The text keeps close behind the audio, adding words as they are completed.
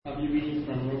I'll be reading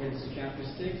from Romans chapter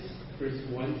 6, verse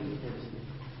 1 to 14.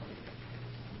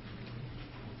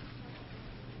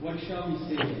 What shall we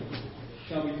say?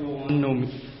 Shall we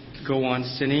go on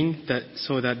sinning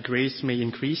so that grace may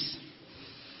increase?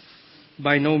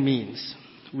 By no means.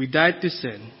 We died to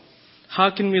sin.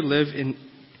 How can we live in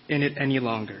it any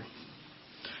longer?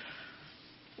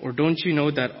 Or don't you know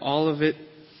that all of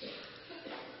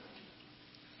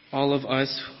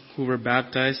us who were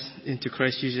baptized into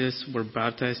Christ Jesus were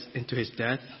baptized into his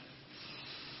death?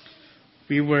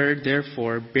 We were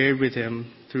therefore buried with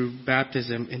him through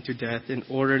baptism into death, in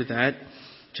order that,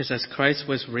 just as Christ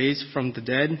was raised from the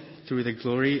dead through the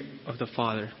glory of the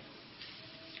Father,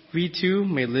 we too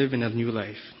may live in a new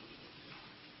life.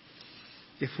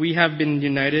 If we have been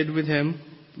united with him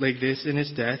like this in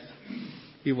his death,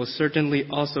 we will certainly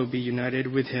also be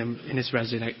united with him in his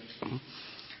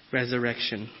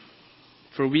resurrection.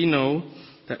 For we know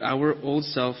that our old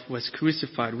self was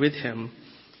crucified with him,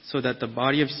 so that the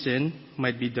body of sin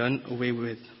might be done away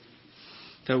with,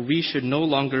 that we should no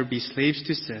longer be slaves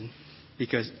to sin,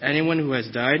 because anyone who has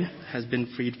died has been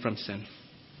freed from sin.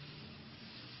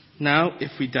 Now,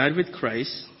 if we died with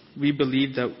Christ, we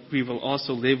believe that we will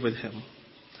also live with him.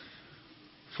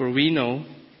 For we know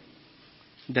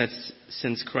that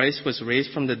since Christ was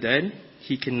raised from the dead,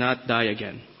 he cannot die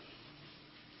again.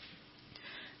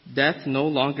 Death no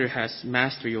longer has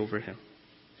mastery over him.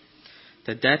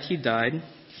 The death he died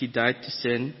to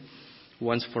sin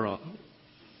once for all.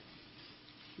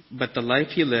 But the life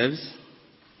he lives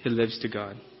to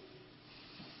God.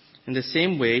 In the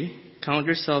same way, count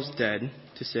yourselves dead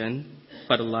to sin,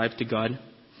 but alive to God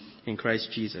in Christ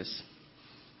Jesus.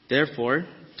 Therefore,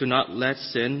 do not let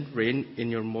sin reign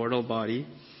in your mortal body,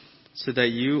 so that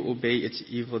you obey its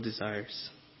evil desires.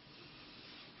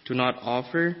 Do not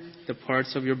offer the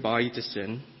parts of your body to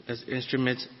sin as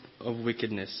instruments of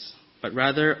wickedness, but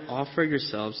rather offer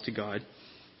yourselves to God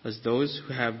as those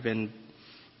who have been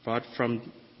brought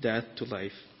from death to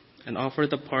life, and offer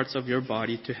the parts of your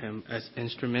body to him as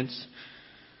instruments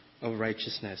of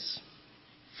righteousness.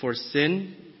 For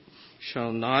sin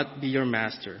shall not be your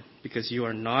master, because you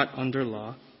are not under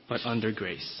law, but under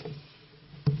grace.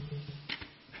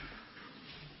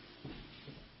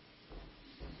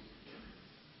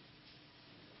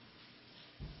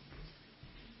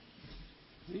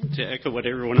 To echo what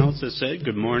everyone else has said,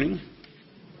 good morning.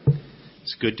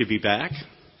 It's good to be back.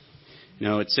 You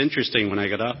know, it's interesting, when I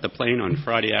got off the plane on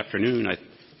Friday afternoon,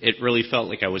 it really felt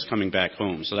like I was coming back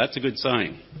home, so that's a good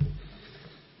sign.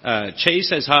 Chase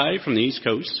says hi from the East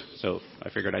Coast, so I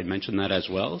figured I'd mention that as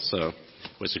well. So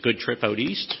it was a good trip out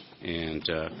east, and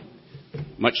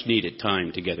much needed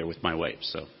time together with my wife.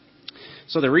 So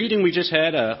the reading we just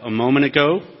had a moment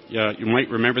ago, you might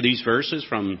remember these verses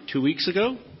from 2 weeks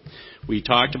ago. We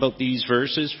talked about these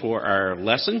verses for our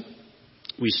lesson.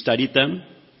 We studied them.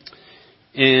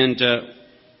 And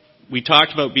we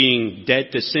talked about being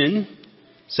dead to sin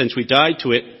since we died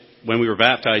to it when we were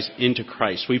baptized into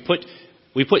Christ. We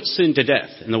put sin to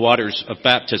death in the waters of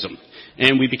baptism.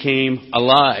 And we became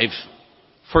alive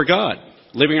for God,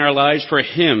 living our lives for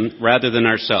him rather than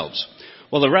ourselves.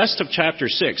 Well, the rest of chapter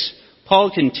 6,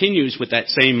 Paul continues with that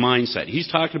same mindset. He's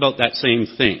talking about that same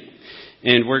thing.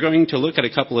 And we're going to look at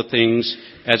a couple of things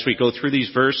as we go through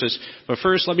these verses. But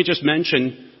first, let me just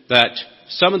mention that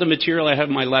some of the material I have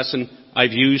in my lesson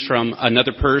I've used from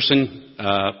another person.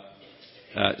 I'm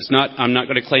not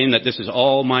going to claim that this is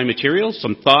all my material.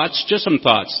 Some thoughts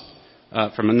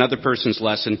from another person's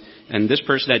lesson. And this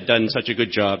person had done such a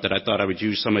good job that I thought I would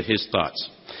use some of his thoughts.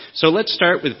 So let's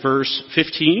start with verse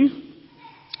 15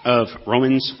 of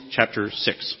Romans chapter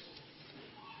 6.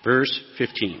 Verse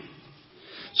 15.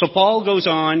 So Paul goes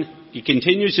on, he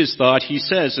continues his thought. He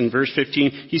says in verse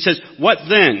 15, he says, "What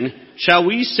then? Shall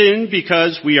we sin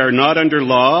because we are not under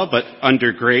law, but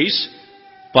under grace?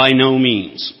 By no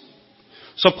means."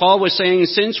 So Paul was saying,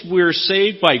 since we're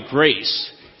saved by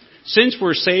grace, since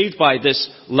we're saved by this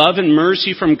love and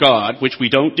mercy from God, which we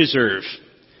don't deserve,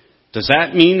 does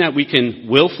that mean that we can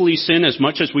willfully sin as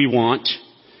much as we want,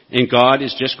 and God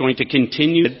is just going to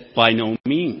continue? By no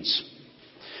means.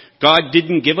 God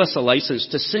didn't give us a license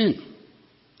to sin.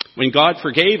 When God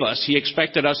forgave us, he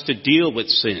expected us to deal with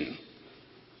sin,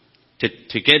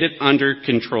 to get it under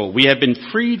control. We have been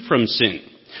freed from sin.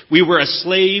 We were a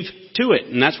slave to it,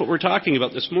 and that's what we're talking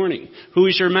about this morning. Who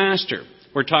is your master?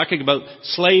 We're talking about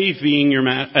sin being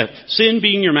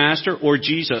your master, or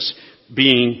Jesus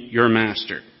being your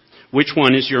master. Which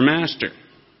one is your master?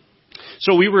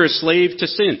 So we were a slave to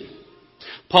sin.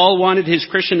 Paul wanted his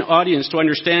Christian audience to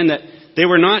understand that they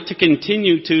were not to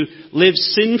continue to live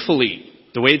sinfully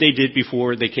the way they did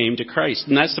before they came to Christ.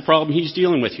 And that's the problem he's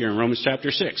dealing with here in Romans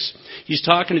chapter 6. He's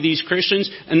talking to these Christians,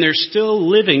 and they're still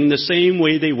living the same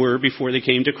way they were before they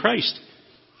came to Christ.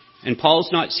 And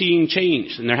Paul's not seeing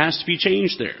change, and there has to be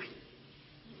change there.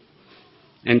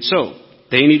 And so,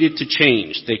 they needed to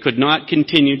change. They could not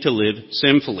continue to live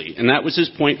sinfully. And that was his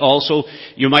point also,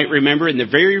 you might remember, in the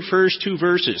very first 2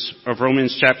 verses of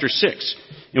Romans chapter 6,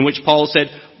 in which Paul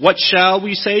said, "What shall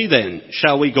we say then?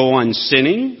 Shall we go on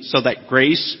sinning so that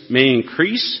grace may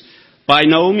increase? By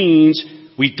no means.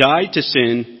 We died to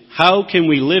sin. How can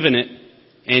we live in it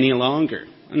any longer?"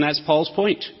 And that's Paul's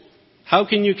point. How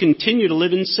can you continue to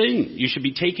live in sin? You should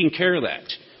be taking care of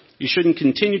that. You shouldn't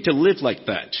continue to live like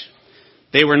that.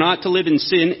 They were not to live in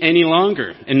sin any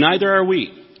longer, and neither are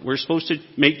we. We're supposed to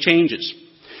make changes.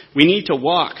 We need to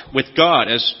walk with God,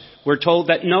 as we're told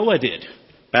that Noah did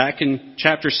back in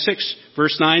chapter 6,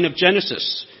 verse 9 of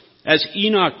Genesis, as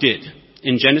Enoch did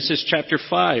in Genesis chapter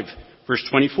 5, verse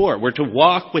 24. We're to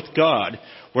walk with God.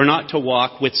 We're not to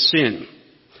walk with sin.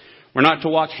 We're not to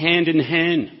walk hand in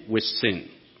hand with sin.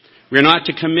 We're not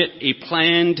to commit a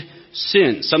planned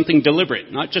sin, something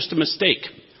deliberate, not just a mistake.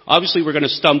 Obviously, we're going to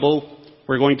stumble.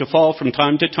 We're going to fall from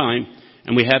time to time,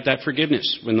 and we have that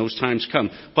forgiveness when those times come.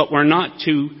 But we're not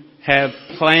to have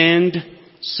planned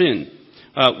sin.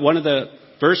 One of the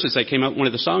verses that came out in one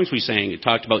of the songs we sang, it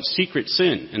talked about secret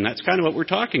sin, and that's kind of what we're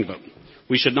talking about.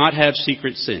 We should not have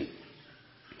secret sin.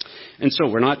 And so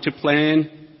we're not to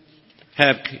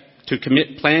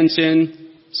commit planned sin,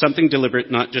 something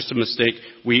deliberate, not just a mistake.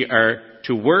 We are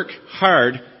to work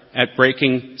hard at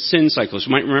breaking sin cycles.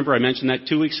 You might remember I mentioned that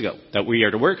 2 weeks ago, that we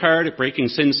are to work hard at breaking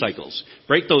sin cycles.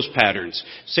 Break those patterns.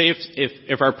 Say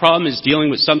if our problem is dealing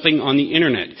with something on the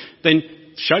internet, then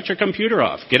shut your computer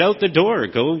off. Get out the door.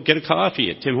 Go get a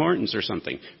coffee at Tim Hortons or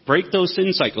something. Break those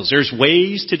sin cycles. There's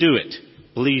ways to do it.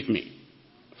 Believe me.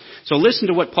 So listen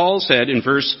to what Paul said in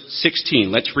verse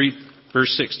 16. Let's read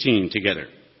verse 16 together.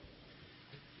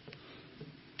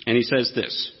 And he says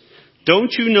this: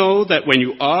 "Don't you know that when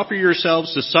you offer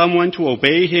yourselves to someone to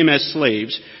obey him as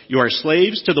slaves, you are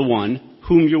slaves to the one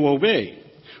whom you obey,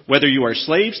 whether you are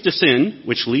slaves to sin,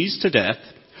 which leads to death,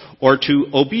 or to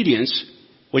obedience,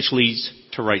 which leads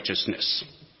to righteousness."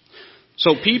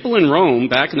 So people in Rome,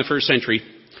 back in the first century,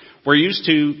 were used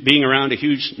to being around a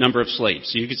huge number of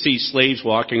slaves. So you could see slaves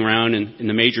walking around in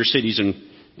the major cities in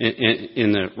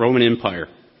the Roman Empire.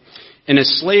 And a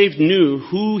slave knew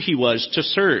who he was to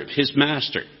serve, his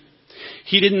master.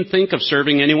 He didn't think of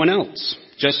serving anyone else,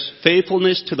 just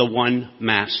faithfulness to the one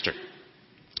master.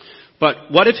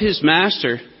 But what if his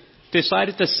master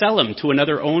decided to sell him to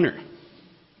another owner?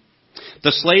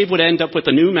 The slave would end up with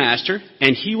a new master,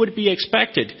 and he would be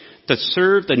expected to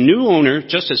serve the new owner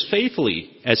just as faithfully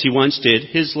as he once did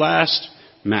his last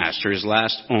master, his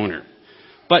last owner.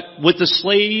 But would the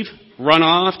slave run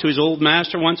off to his old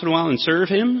master once in a while and serve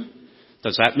him?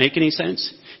 Does that make any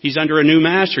sense? He's under a new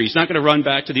master. He's not going to run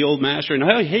back to the old master and,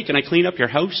 "Hey, can I clean up your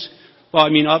house?" Well, I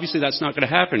mean, obviously that's not going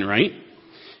to happen, right?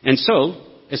 And so,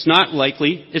 it's not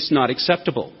likely, it's not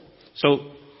acceptable.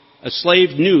 So, a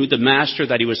slave knew the master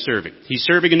that he was serving. He's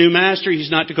serving a new master. He's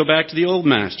not to go back to the old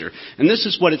master. And this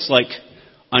is what it's like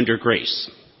under grace.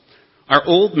 Our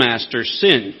old master,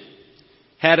 sin,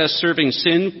 had us serving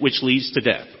sin which leads to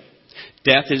death.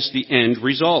 Death is the end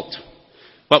result.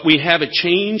 But we have a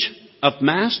change of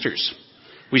masters.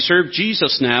 We serve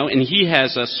Jesus now, and he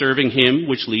has us serving him,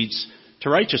 which leads to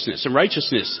righteousness. And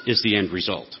righteousness is the end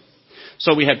result.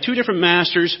 So we have two different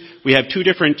masters. We have two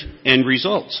different end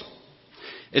results.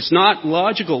 It's not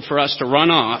logical for us to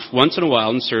run off once in a while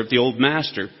and serve the old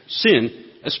master, sin,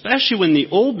 especially when the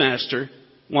old master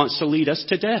wants to lead us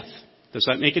to death. Does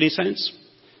that make any sense?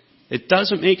 It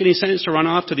doesn't make any sense to run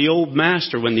off to the old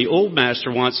master when the old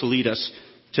master wants to lead us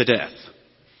to death.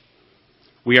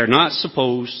 We are not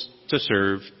supposed to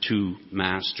serve two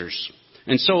masters.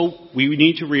 And so we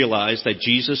need to realize that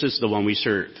Jesus is the one we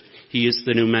serve. He is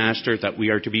the new master that we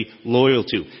are to be loyal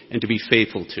to and to be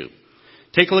faithful to.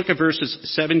 Take a look at verses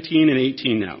 17 and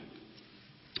 18 now.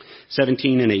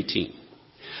 17 and 18.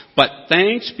 "But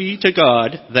thanks be to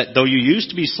God that though you used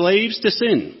to be slaves to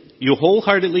sin, you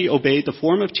wholeheartedly obeyed the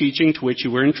form of teaching to which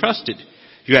you were entrusted.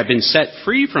 You have been set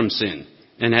free from sin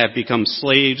and have become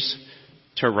slaves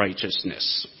to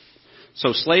righteousness."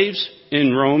 So slaves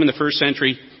in Rome in the first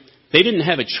century, they didn't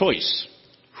have a choice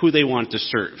who they wanted to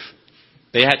serve.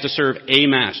 They had to serve a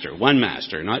master, one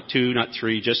master, not two, not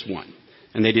three, just one.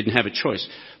 And they didn't have a choice.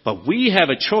 But we have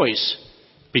a choice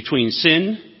between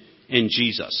sin and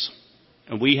Jesus.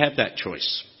 And we have that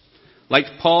choice.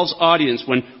 Like Paul's audience,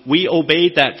 when we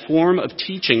obeyed that form of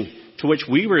teaching to which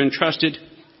we were entrusted,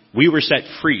 we were set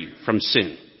free from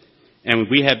sin. and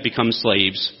we have become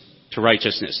slaves to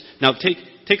righteousness. Now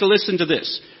take a listen to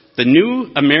this. The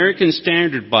New American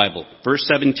Standard Bible, verse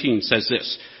 17, says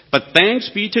this: "But thanks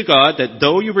be to God that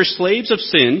though you were slaves of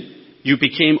sin, you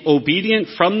became obedient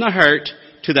from the heart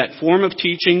to that form of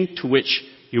teaching to which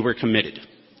you were committed."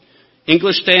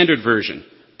 English Standard Version: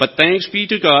 "But thanks be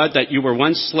to God that you were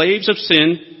once slaves of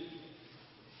sin.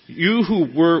 You who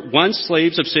were once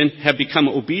slaves of sin have become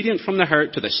obedient from the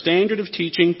heart to the standard of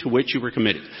teaching to which you were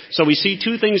committed." So we see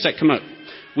two things that come out.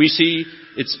 We see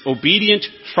it's obedient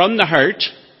from the heart,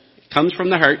 it comes from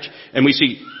the heart, and we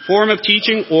see form of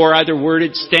teaching, or either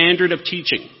worded standard of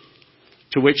teaching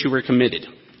to which you were committed.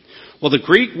 Well, the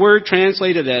Greek word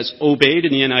translated as obeyed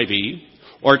in the NIV,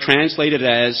 or translated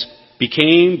as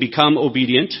become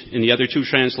obedient in the other two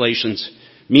translations,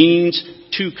 means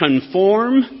to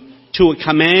conform to a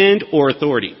command or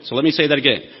authority. So let me say that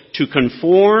again. To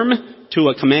conform to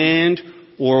a command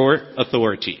or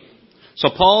authority. So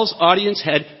Paul's audience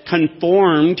had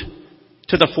conformed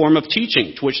to the form of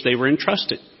teaching to which they were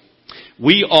entrusted.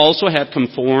 We also have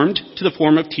conformed to the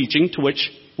form of teaching to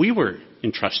which we were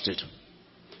entrusted.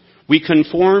 We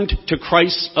conformed to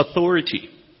Christ's authority.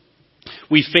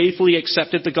 We faithfully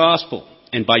accepted the gospel,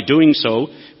 and by doing so,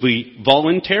 we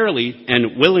voluntarily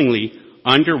and willingly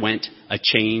underwent a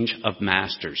change of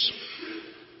masters.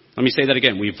 Let me say that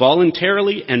again. We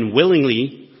voluntarily and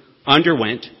willingly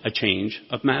underwent a change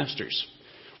of masters.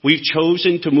 We've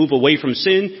chosen to move away from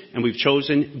sin, and we've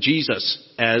chosen Jesus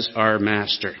as our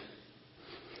master.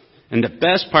 And the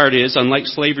best part is, unlike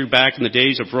slavery back in the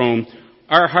days of Rome,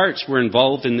 our hearts were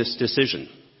involved in this decision.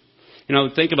 You know,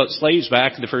 think about slaves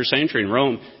back in the first century in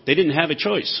Rome. They didn't have a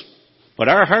choice. But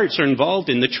our hearts are involved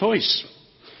in the choice.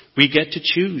 We get to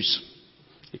choose.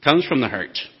 It comes from the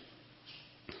heart.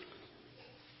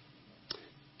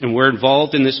 And we're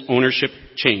involved in this ownership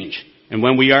change. And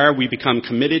when we are, we become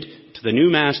committed to the new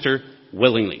master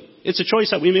willingly. It's a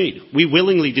choice that we made. We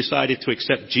willingly decided to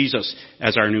accept Jesus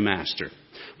as our new master.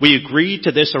 We agreed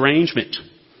to this arrangement.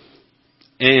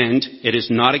 And it is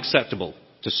not acceptable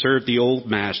to serve the old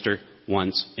master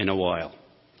once in a while.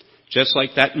 Just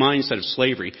like that mindset of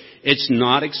slavery, it's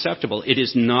not acceptable. It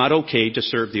is not okay to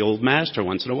serve the old master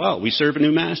once in a while. We serve a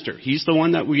new master. He's the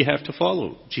one that we have to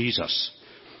follow, Jesus.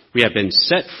 We have been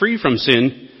set free from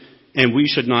sin, and we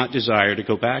should not desire to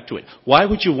go back to it. Why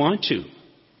would you want to?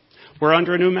 We're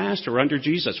under a new master. We're under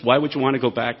Jesus. Why would you want to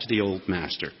go back to the old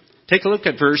master? Take a look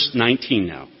at verse 19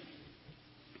 now.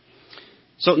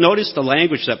 So notice the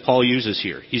language that Paul uses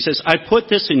here. He says, "I put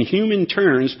this in human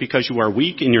terms because you are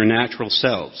weak in your natural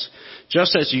selves.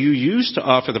 Just as you used to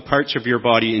offer the parts of your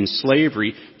body in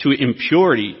slavery to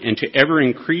impurity and to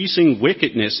ever-increasing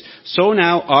wickedness, so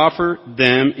now offer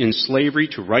them in slavery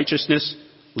to righteousness,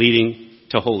 leading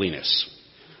to holiness."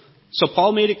 So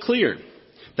Paul made it clear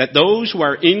that those who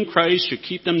are in Christ should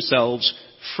keep themselves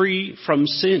free from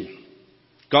sin.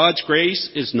 God's grace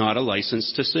is not a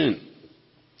license to sin.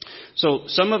 So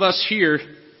some of us here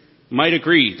might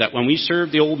agree that when we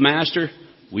served the old master,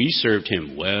 we served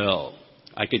him well.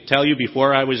 I could tell you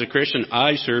before I was a Christian,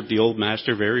 I served the old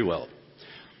master very well.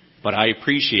 But I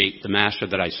appreciate the master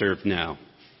that I serve now.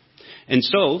 And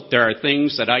so there are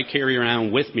things that I carry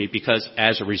around with me because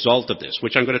as a result of this,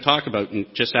 which I'm going to talk about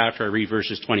just after I read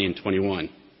verses 20 and 21.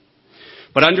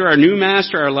 But under our new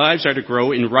master, our lives are to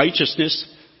grow in righteousness,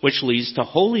 which leads to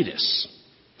holiness.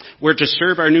 We're to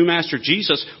serve our new master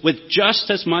Jesus with just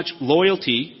as much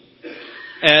loyalty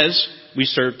as we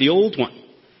served the old one.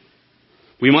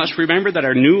 We must remember that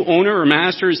our new owner or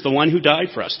master is the one who died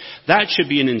for us. That should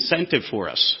be an incentive for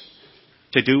us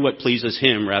to do what pleases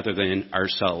him rather than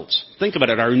ourselves. Think about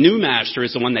it. Our new master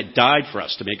is the one that died for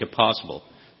us to make it possible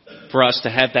for us to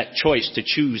have that choice to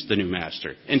choose the new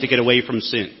master and to get away from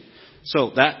sin.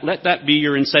 So let that be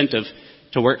your incentive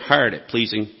to work hard at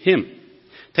pleasing him.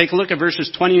 Take a look at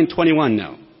verses 20 and 21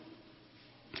 now.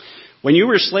 When you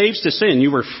were slaves to sin,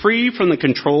 you were free from the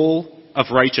control of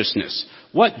righteousness.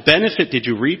 What benefit did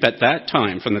you reap at that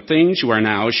time from the things you are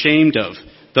now ashamed of?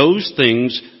 Those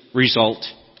things result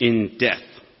in death.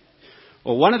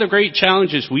 Well, one of the great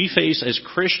challenges we face as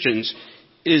Christians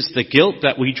is the guilt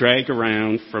that we drag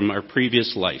around from our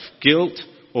previous life. Guilt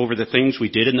over the things we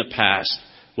did in the past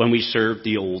when we served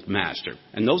the old master.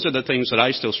 And those are the things that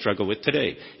I still struggle with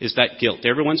today, is that guilt.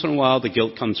 Every once in a while, the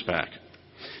guilt comes back.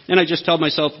 And I just tell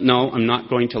myself, no, I'm not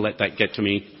going to let that get to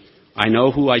me. I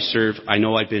know who I serve. I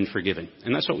know I've been forgiven.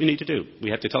 And that's what we need to do. We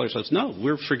have to tell ourselves, no,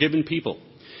 we're forgiven people.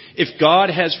 If God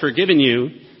has forgiven you,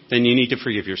 then you need to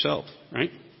forgive yourself,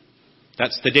 right?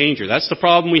 That's the danger. That's the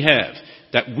problem we have,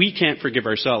 that we can't forgive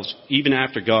ourselves even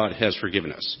after God has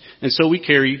forgiven us. And so we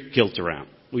carry guilt around.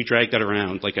 We drag that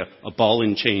around like a ball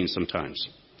and chain sometimes.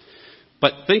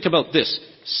 But think about this.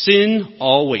 Sin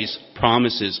always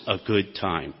promises a good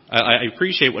time. I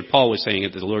appreciate what Paul was saying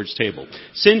at the Lord's table.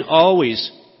 Sin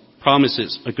always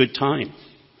promises a good time.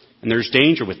 And there's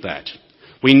danger with that.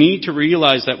 We need to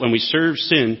realize that when we serve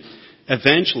sin,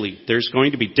 eventually there's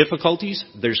going to be difficulties,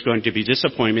 there's going to be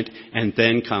disappointment, and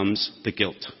then comes the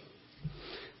guilt.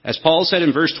 As Paul said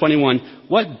in verse 21,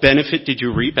 what benefit did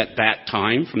you reap at that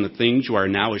time from the things you are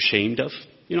now ashamed of?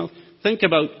 Think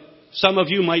about, some of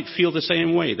you might feel the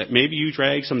same way, that maybe you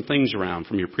drag some things around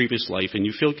from your previous life and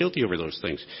you feel guilty over those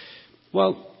things.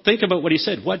 Well, think about what he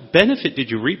said. What benefit did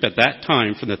you reap at that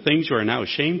time from the things you are now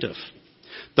ashamed of?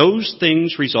 Those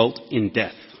things result in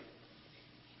death.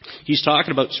 He's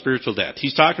talking about spiritual death.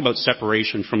 He's talking about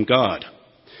separation from God.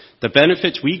 The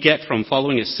benefits we get from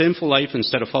following a sinful life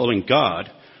instead of following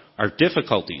God are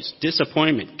difficulties,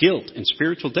 disappointment, guilt, and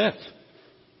spiritual death.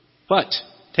 But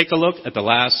take a look at the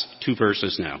last two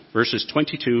verses now, verses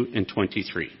 22 and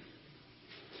 23.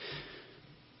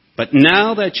 But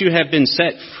now that you have been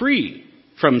set free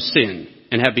from sin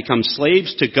and have become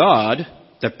slaves to God,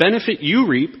 the benefit you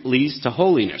reap leads to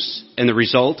holiness, and the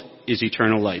result is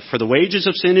eternal life. For the wages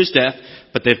of sin is death,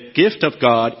 but the gift of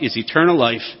God is eternal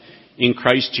life in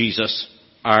Christ Jesus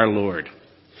our Lord.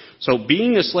 So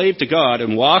being a slave to God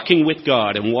and walking with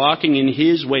God and walking in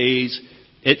His ways,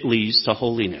 it leads to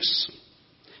holiness.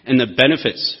 And the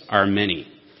benefits are many.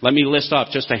 Let me list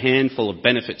off just a handful of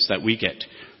benefits that we get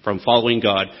from following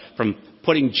God, from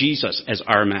putting Jesus as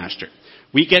our master.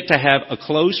 We get to have a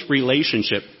close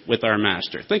relationship with our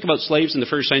master. Think about slaves in the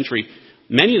first century.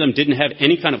 Many of them didn't have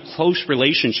any kind of close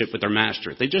relationship with their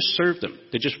master. They just served them.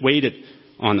 They just waited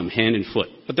on them hand and foot.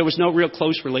 But there was no real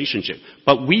close relationship.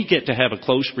 But we get to have a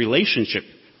close relationship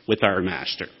with our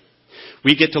master.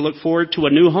 We get to look forward to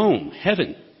a new home,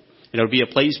 heaven. It'll be a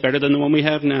place better than the one we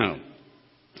have now.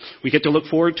 We get to look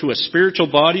forward to a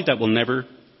spiritual body that will never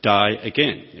die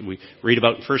again. And we read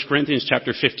about in 1 Corinthians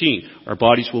chapter 15. Our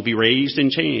bodies will be raised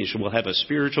and changed. We'll have a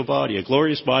spiritual body, a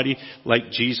glorious body like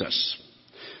Jesus.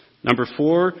 Number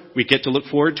 4, we get to look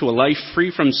forward to a life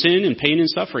free from sin and pain and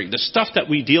suffering. The stuff that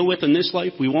we deal with in this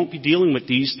life, we won't be dealing with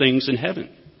these things in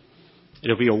heaven.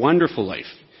 It'll be a wonderful life.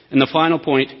 And the final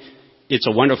point, it's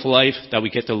a wonderful life that we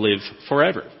get to live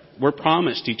forever. We're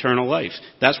promised eternal life.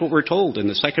 That's what we're told in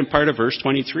the second part of verse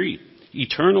 23.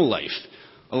 Eternal life.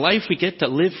 A life we get to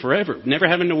live forever, never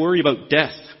having to worry about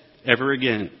death ever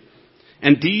again.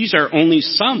 And these are only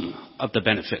some of the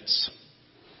benefits.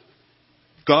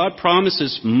 God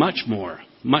promises much more,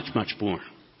 much, much more.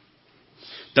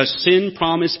 Does sin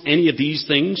promise any of these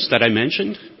things that I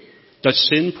mentioned? Does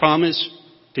sin promise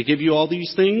to give you all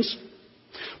these things?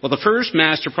 Well, the first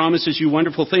master promises you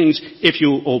wonderful things if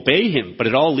you obey him, but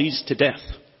it all leads to death.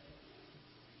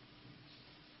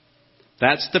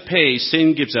 That's the pay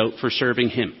sin gives out for serving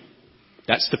him.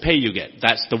 That's the pay you get.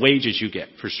 That's the wages you get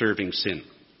for serving sin.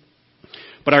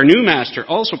 But our new master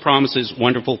also promises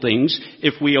wonderful things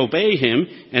if we obey him,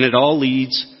 and it all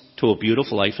leads to a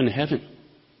beautiful life in heaven.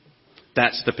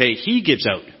 That's the pay he gives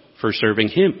out for serving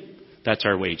him. That's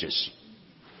our wages.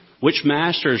 Which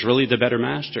master is really the better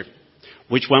master?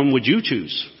 Which one would you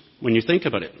choose when you think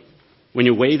about it? When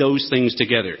you weigh those things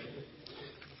together?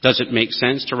 Does it make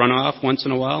sense to run off once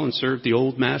in a while and serve the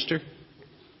old master?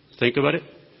 Think about it.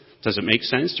 Does it make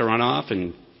sense to run off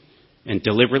and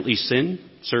deliberately sin,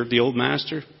 serve the old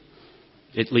master?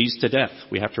 It leads to death.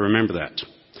 We have to remember that.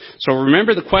 So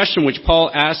remember the question which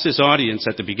Paul asked his audience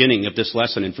at the beginning of this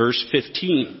lesson in verse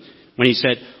 15, when he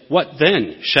said, "What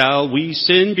then? Shall we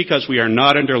sin because we are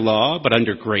not under law, but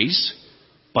under grace?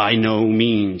 By no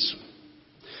means."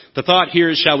 The thought here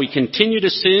is, shall we continue to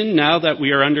sin now that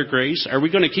we are under grace? Are we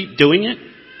going to keep doing it?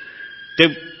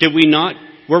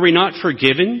 Were we not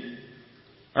forgiven?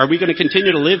 Are we going to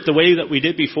continue to live the way that we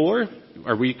did before?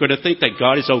 Are we going to think that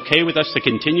God is okay with us to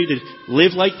continue to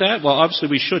live like that? Well, obviously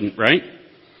we shouldn't, right?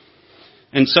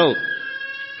 And so,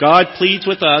 God pleads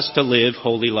with us to live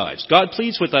holy lives. God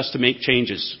pleads with us to make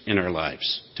changes in our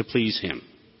lives to please him.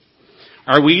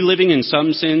 Are we living in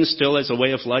some sins still as a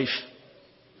way of life?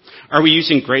 Are we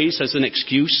using grace as an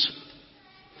excuse?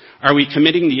 Are we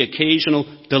committing the occasional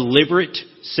deliberate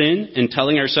sin and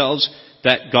telling ourselves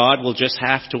that God will just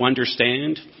have to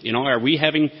understand? Are we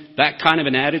having that kind of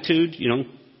an attitude?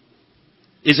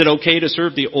 Is it okay to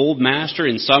serve the old master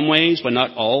in some ways, but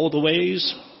not all the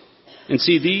ways? And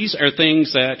see, these are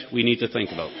things that we need to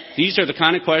think about. These are the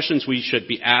kind of questions we should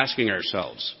be asking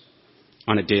ourselves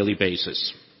on a daily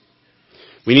basis.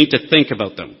 We need to think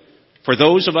about them. For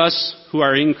those of us who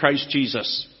are in Christ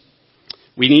Jesus,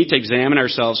 we need to examine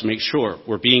ourselves and make sure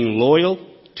we're being loyal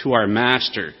to our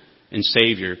master and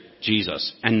Savior,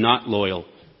 Jesus, and not loyal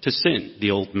to sin,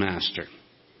 the old master.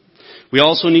 We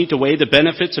also need to weigh the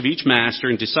benefits of each master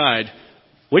and decide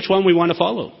which one we want to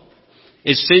follow.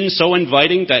 Is sin so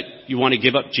inviting that you want to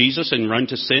give up Jesus and run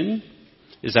to sin?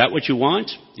 Is that what you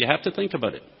want? You have to think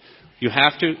about it. You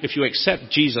have to, if you accept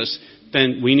Jesus,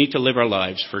 then we need to live our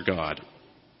lives for God.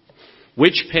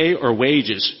 Which pay or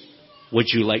wages would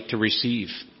you like to receive?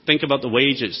 Think about the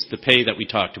wages, the pay that we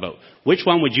talked about. Which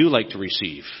one would you like to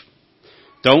receive?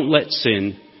 Don't let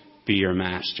sin be your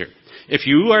master. If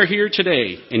you are here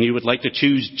today and you would like to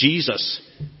choose Jesus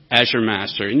as your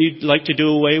master and you'd like to do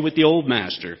away with the old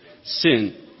master,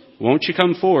 sin, won't you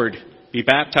come forward, be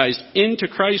baptized into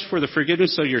Christ for the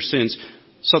forgiveness of your sins,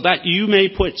 so that you may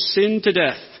put sin to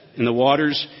death in the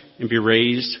waters and be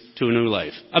raised to a new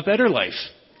life, a better life.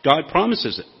 God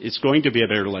promises it. It's going to be a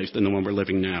better life than the one we're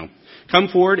living now. Come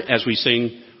forward as we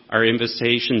sing our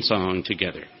invitation song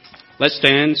together. Let's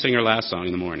stand, sing our last song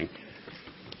in the morning.